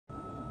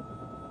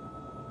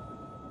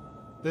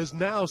There's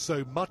now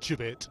so much of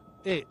it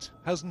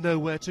has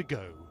nowhere to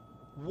go.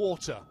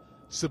 Water,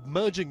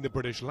 submerging the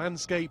British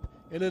landscape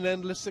in an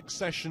endless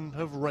succession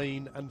of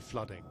rain and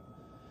flooding.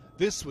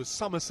 This was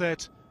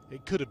Somerset.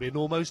 It could have been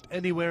almost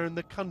anywhere in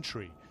the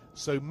country,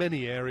 so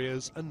many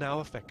areas are now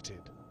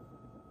affected.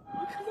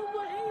 Look at the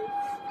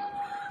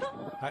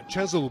waves. At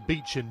Chesil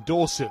Beach in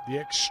Dorset, the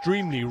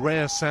extremely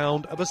rare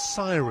sound of a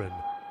siren.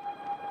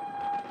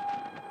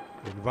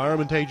 The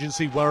Environment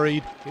Agency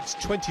worried its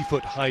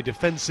 20-foot high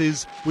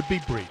defences would be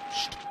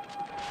breached.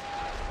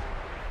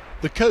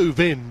 The Cove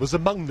Inn was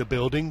among the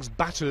buildings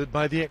battered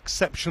by the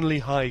exceptionally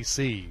high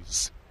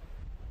seas.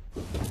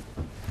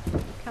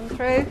 Come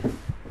through.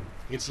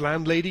 Its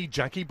landlady,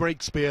 Jackie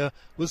Breakspear,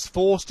 was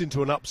forced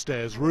into an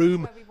upstairs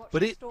room,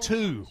 but it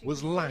too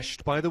was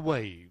lashed by the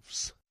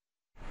waves.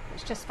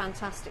 It's just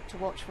fantastic to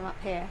watch from up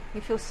here.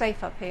 You feel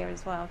safe up here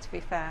as well, to be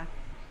fair.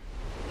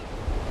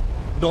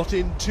 Not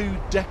in 2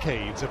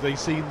 decades have they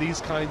seen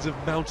these kinds of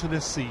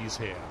mountainous seas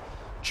here.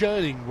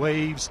 Churning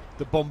waves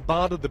that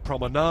bombarded the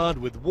promenade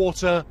with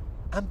water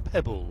and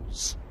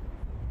pebbles.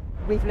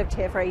 We've lived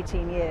here for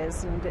 18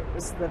 years and it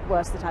was the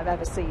worst that I've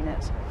ever seen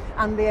it.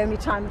 And the only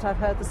time that I've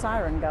heard the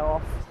siren go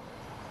off.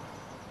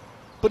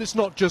 But it's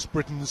not just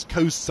Britain's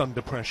coasts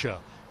under pressure.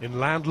 In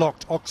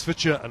landlocked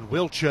Oxfordshire and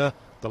Wiltshire,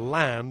 the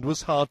land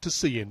was hard to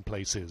see in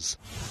places.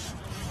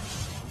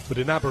 But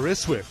in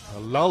Aberystwyth, a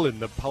lull in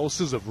the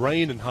pulses of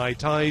rain and high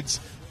tides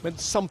meant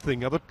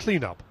something of a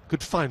clean-up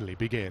could finally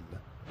begin.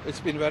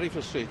 It's been very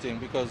frustrating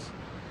because,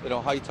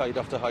 high tide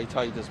after high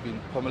tide has been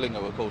pummeling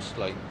our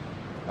coastline,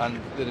 and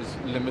there is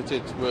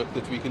limited work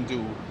that we can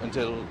do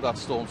until that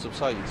storm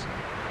subsides.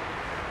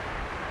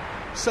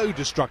 So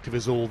destructive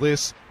is all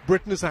this,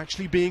 Britain is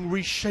actually being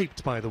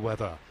reshaped by the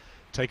weather.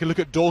 Take a look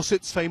at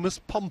Dorset's famous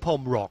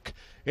Pom-Pom Rock.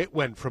 It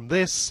went from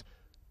this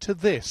to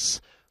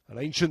this, an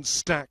ancient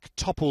stack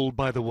toppled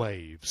by the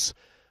waves.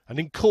 And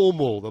in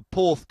Cornwall, the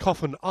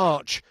Porthcoffin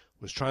Arch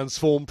was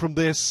transformed from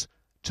this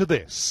to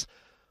this,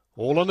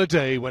 all on a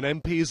day when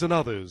MPs and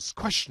others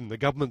question the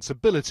government's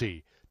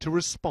ability to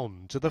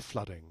respond to the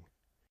flooding.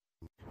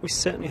 We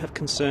certainly have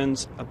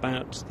concerns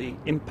about the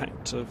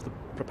impact of the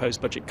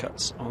proposed budget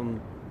cuts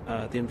on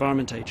the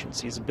Environment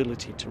Agency's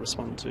ability to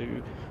respond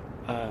to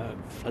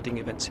flooding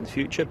events in the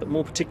future, but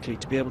more particularly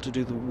to be able to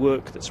do the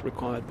work that's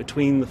required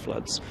between the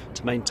floods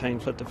to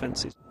maintain flood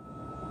defences.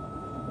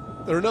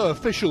 There are no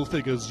official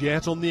figures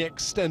yet on the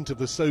extent of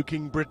the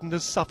soaking Britain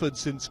has suffered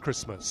since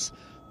Christmas,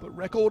 but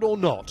record or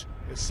not,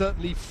 it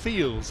certainly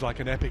feels like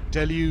an epic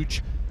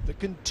deluge that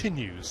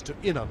continues to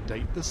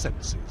inundate the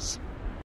senses.